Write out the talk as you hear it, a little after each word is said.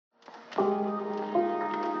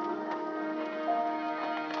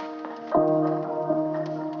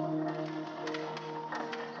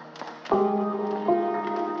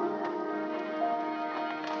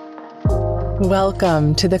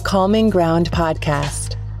Welcome to the Calming Ground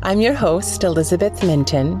podcast. I'm your host, Elizabeth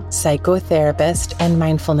Mintun, psychotherapist and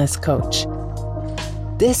mindfulness coach.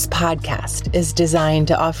 This podcast is designed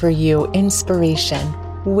to offer you inspiration,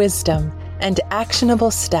 wisdom, and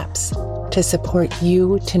actionable steps to support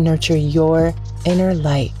you to nurture your inner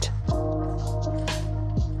light.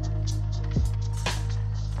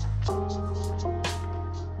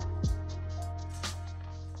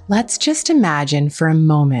 Let's just imagine for a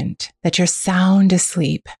moment that you're sound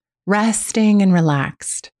asleep, resting and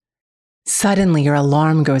relaxed. Suddenly your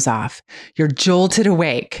alarm goes off, you're jolted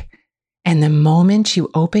awake, and the moment you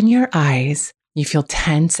open your eyes, you feel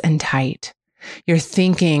tense and tight. You're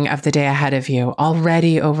thinking of the day ahead of you,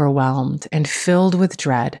 already overwhelmed and filled with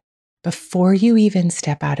dread before you even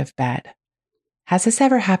step out of bed. Has this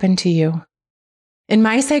ever happened to you? In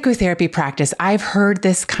my psychotherapy practice, I've heard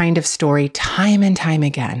this kind of story time and time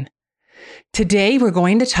again. Today, we're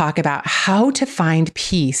going to talk about how to find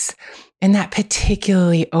peace in that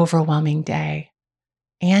particularly overwhelming day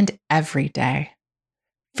and every day.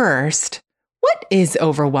 First, what is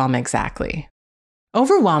overwhelm exactly?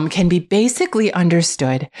 Overwhelm can be basically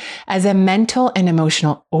understood as a mental and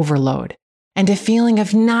emotional overload and a feeling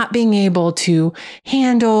of not being able to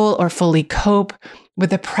handle or fully cope with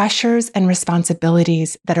the pressures and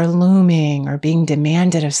responsibilities that are looming or being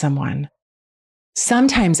demanded of someone.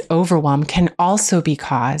 Sometimes overwhelm can also be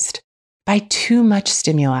caused by too much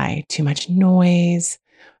stimuli, too much noise,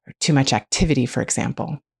 or too much activity, for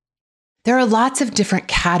example. There are lots of different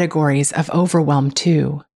categories of overwhelm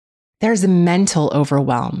too. There's mental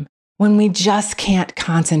overwhelm, when we just can't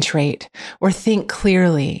concentrate or think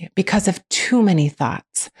clearly because of too many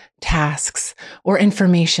thoughts, tasks, or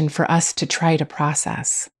information for us to try to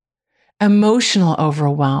process. Emotional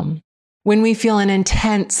overwhelm, when we feel an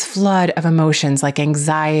intense flood of emotions like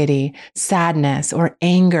anxiety, sadness, or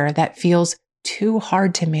anger that feels too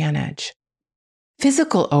hard to manage.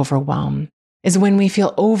 Physical overwhelm is when we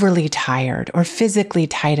feel overly tired or physically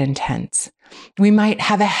tight and tense. We might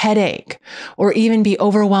have a headache or even be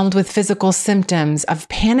overwhelmed with physical symptoms of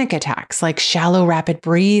panic attacks like shallow, rapid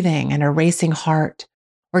breathing and a racing heart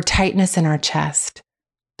or tightness in our chest,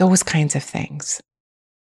 those kinds of things.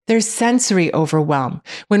 There's sensory overwhelm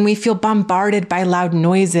when we feel bombarded by loud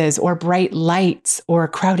noises or bright lights or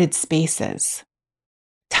crowded spaces.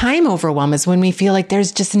 Time overwhelm is when we feel like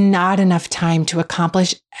there's just not enough time to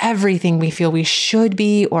accomplish everything we feel we should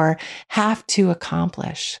be or have to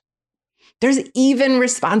accomplish. There's even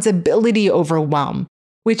responsibility overwhelm,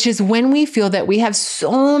 which is when we feel that we have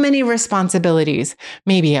so many responsibilities,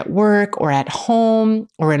 maybe at work or at home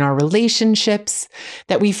or in our relationships,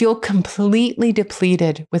 that we feel completely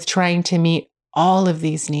depleted with trying to meet all of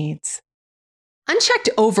these needs. Unchecked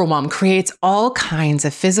overwhelm creates all kinds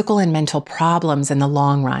of physical and mental problems in the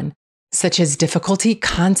long run, such as difficulty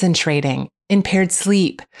concentrating, impaired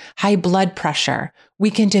sleep, high blood pressure,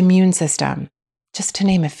 weakened immune system, just to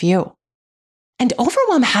name a few. And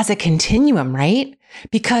overwhelm has a continuum, right?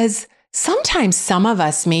 Because sometimes some of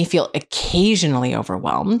us may feel occasionally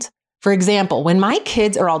overwhelmed. For example, when my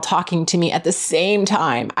kids are all talking to me at the same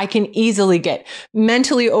time, I can easily get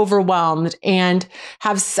mentally overwhelmed and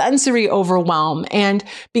have sensory overwhelm and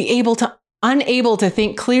be unable to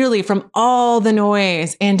think clearly from all the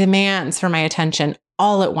noise and demands for my attention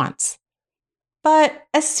all at once. But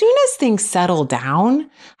as soon as things settle down,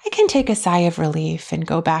 I can take a sigh of relief and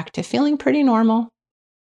go back to feeling pretty normal.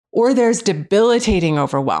 Or there's debilitating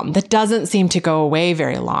overwhelm that doesn't seem to go away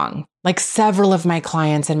very long, like several of my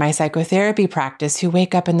clients in my psychotherapy practice who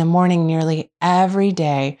wake up in the morning nearly every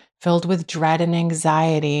day filled with dread and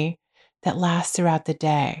anxiety that lasts throughout the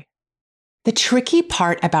day. The tricky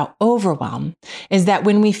part about overwhelm is that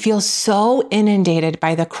when we feel so inundated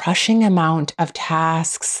by the crushing amount of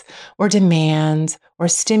tasks or demands or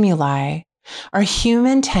stimuli, our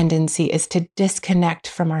human tendency is to disconnect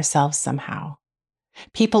from ourselves somehow.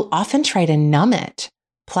 People often try to numb it,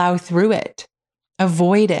 plow through it,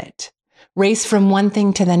 avoid it, race from one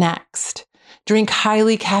thing to the next, drink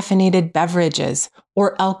highly caffeinated beverages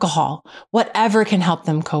or alcohol, whatever can help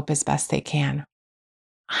them cope as best they can.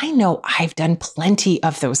 I know I've done plenty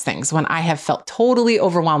of those things when I have felt totally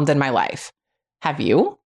overwhelmed in my life. Have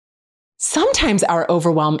you? Sometimes our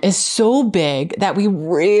overwhelm is so big that we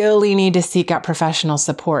really need to seek out professional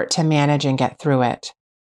support to manage and get through it.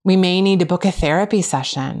 We may need to book a therapy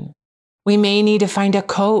session. We may need to find a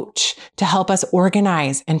coach to help us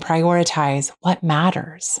organize and prioritize what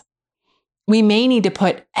matters. We may need to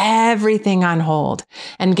put everything on hold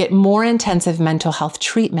and get more intensive mental health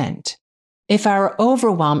treatment if our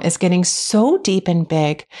overwhelm is getting so deep and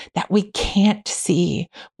big that we can't see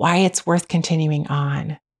why it's worth continuing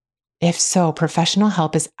on. If so, professional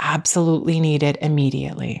help is absolutely needed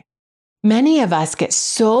immediately. Many of us get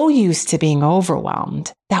so used to being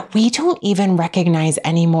overwhelmed that we don't even recognize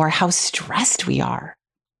anymore how stressed we are.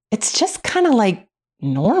 It's just kind of like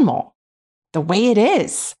normal, the way it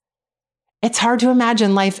is. It's hard to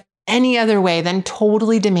imagine life any other way than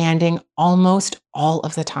totally demanding almost all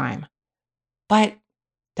of the time. But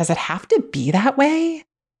does it have to be that way?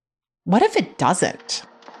 What if it doesn't?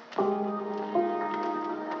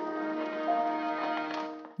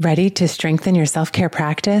 Ready to strengthen your self-care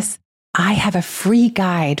practice? I have a free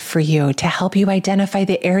guide for you to help you identify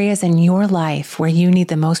the areas in your life where you need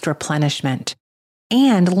the most replenishment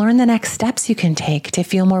and learn the next steps you can take to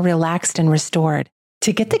feel more relaxed and restored.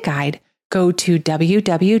 To get the guide, go to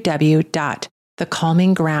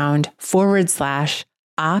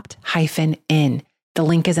www.thecalmingground.com/opt-in. The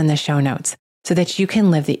link is in the show notes so that you can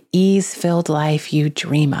live the ease-filled life you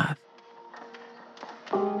dream of.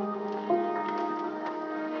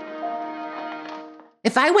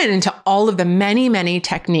 If I went into all of the many, many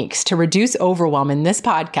techniques to reduce overwhelm in this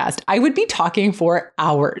podcast, I would be talking for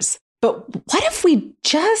hours. But what if we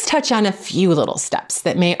just touch on a few little steps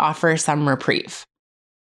that may offer some reprieve?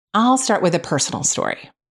 I'll start with a personal story.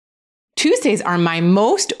 Tuesdays are my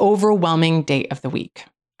most overwhelming day of the week.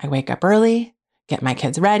 I wake up early, get my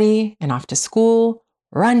kids ready and off to school,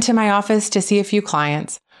 run to my office to see a few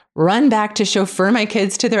clients, run back to chauffeur my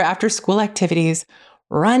kids to their after-school activities,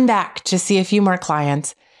 run back to see a few more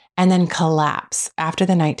clients, and then collapse after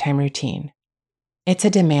the nighttime routine. It's a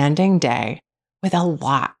demanding day with a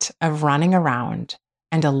lot of running around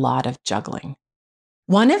and a lot of juggling.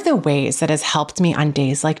 One of the ways that has helped me on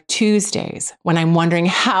days like Tuesdays, when I'm wondering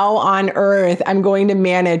how on earth I'm going to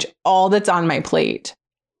manage all that's on my plate,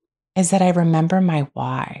 is that I remember my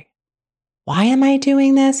why. Why am I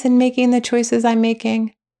doing this and making the choices I'm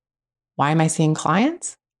making? Why am I seeing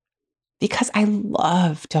clients? Because I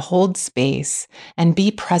love to hold space and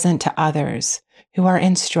be present to others who are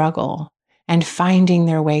in struggle and finding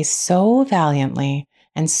their way so valiantly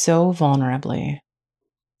and so vulnerably.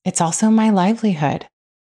 It's also my livelihood.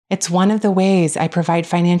 It's one of the ways I provide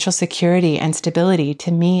financial security and stability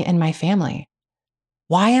to me and my family.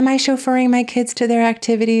 Why am I chauffeuring my kids to their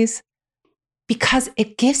activities? Because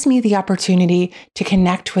it gives me the opportunity to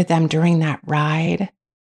connect with them during that ride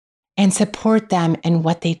and support them in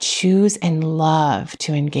what they choose and love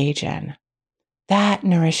to engage in. That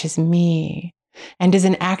nourishes me and is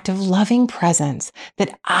an act of loving presence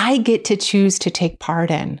that I get to choose to take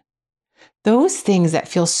part in. Those things that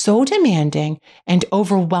feel so demanding and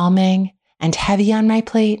overwhelming and heavy on my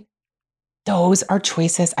plate, those are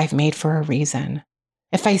choices I've made for a reason.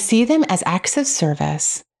 If I see them as acts of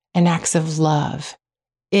service and acts of love,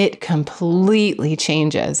 it completely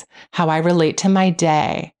changes how I relate to my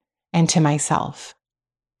day and to myself.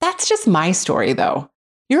 That's just my story, though.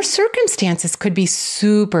 Your circumstances could be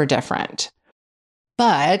super different,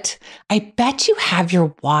 but I bet you have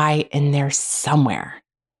your why in there somewhere.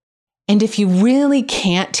 And if you really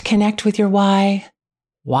can't connect with your why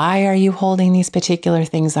are you holding these particular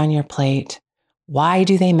things on your plate? Why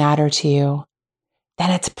do they matter to you? Then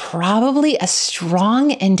it's probably a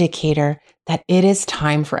strong indicator that it is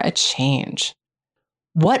time for a change.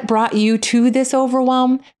 What brought you to this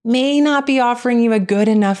overwhelm may not be offering you a good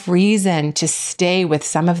enough reason to stay with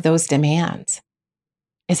some of those demands.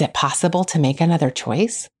 Is it possible to make another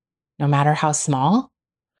choice, no matter how small?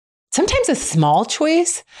 Sometimes a small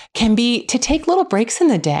choice can be to take little breaks in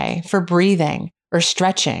the day for breathing or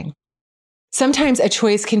stretching. Sometimes a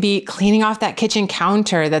choice can be cleaning off that kitchen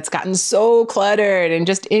counter that's gotten so cluttered and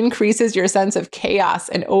just increases your sense of chaos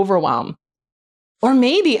and overwhelm. Or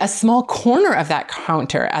maybe a small corner of that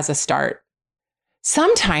counter as a start.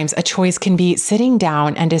 Sometimes a choice can be sitting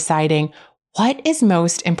down and deciding what is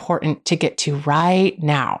most important to get to right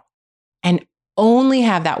now, and only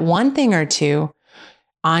have that one thing or two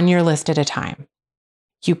on your list at a time.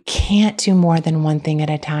 You can't do more than one thing at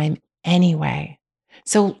a time anyway.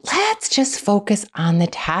 So let's just focus on the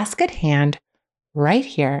task at hand right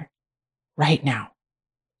here, right now.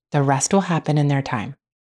 The rest will happen in their time.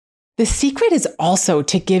 The secret is also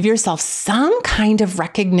to give yourself some kind of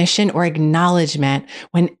recognition or acknowledgement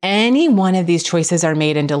when any one of these choices are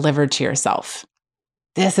made and delivered to yourself.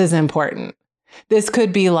 This is important. This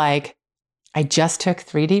could be like, I just took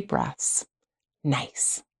 3 deep breaths.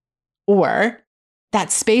 Nice. Or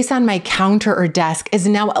that space on my counter or desk is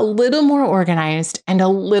now a little more organized and a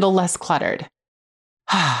little less cluttered.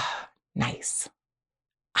 Nice.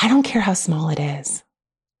 I don't care how small it is.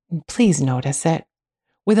 Please notice it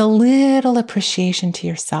with a little appreciation to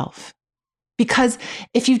yourself. Because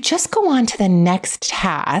if you just go on to the next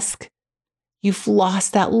task, you've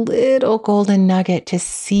lost that little golden nugget to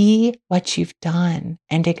see what you've done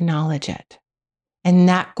and acknowledge it. And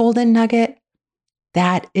that golden nugget,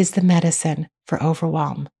 that is the medicine for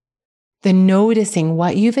overwhelm. The noticing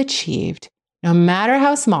what you've achieved, no matter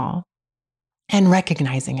how small, and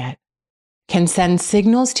recognizing it can send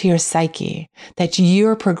signals to your psyche that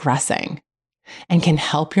you're progressing and can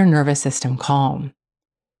help your nervous system calm.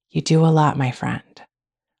 You do a lot, my friend.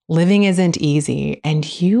 Living isn't easy,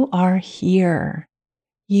 and you are here.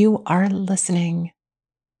 You are listening.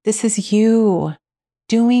 This is you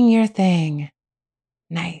doing your thing.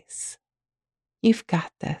 Nice. You've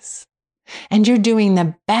got this. And you're doing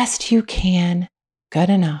the best you can. Good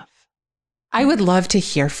enough. I would love to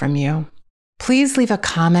hear from you. Please leave a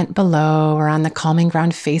comment below or on the Calming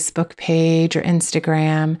Ground Facebook page or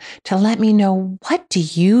Instagram to let me know, what do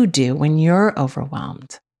you do when you're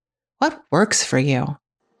overwhelmed? What works for you?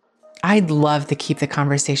 I'd love to keep the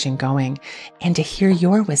conversation going and to hear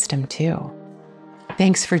your wisdom too.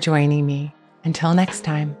 Thanks for joining me. Until next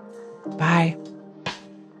time, bye.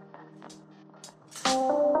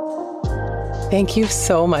 Thank you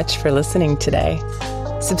so much for listening today.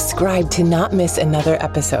 Subscribe to not miss another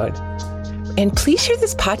episode. And please share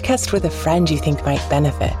this podcast with a friend you think might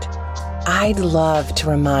benefit. I'd love to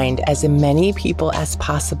remind as many people as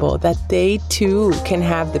possible that they too can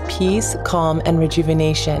have the peace, calm, and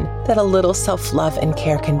rejuvenation that a little self-love and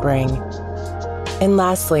care can bring. And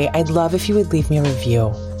lastly, I'd love if you would leave me a review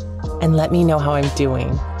and let me know how I'm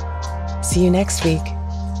doing. See you next week.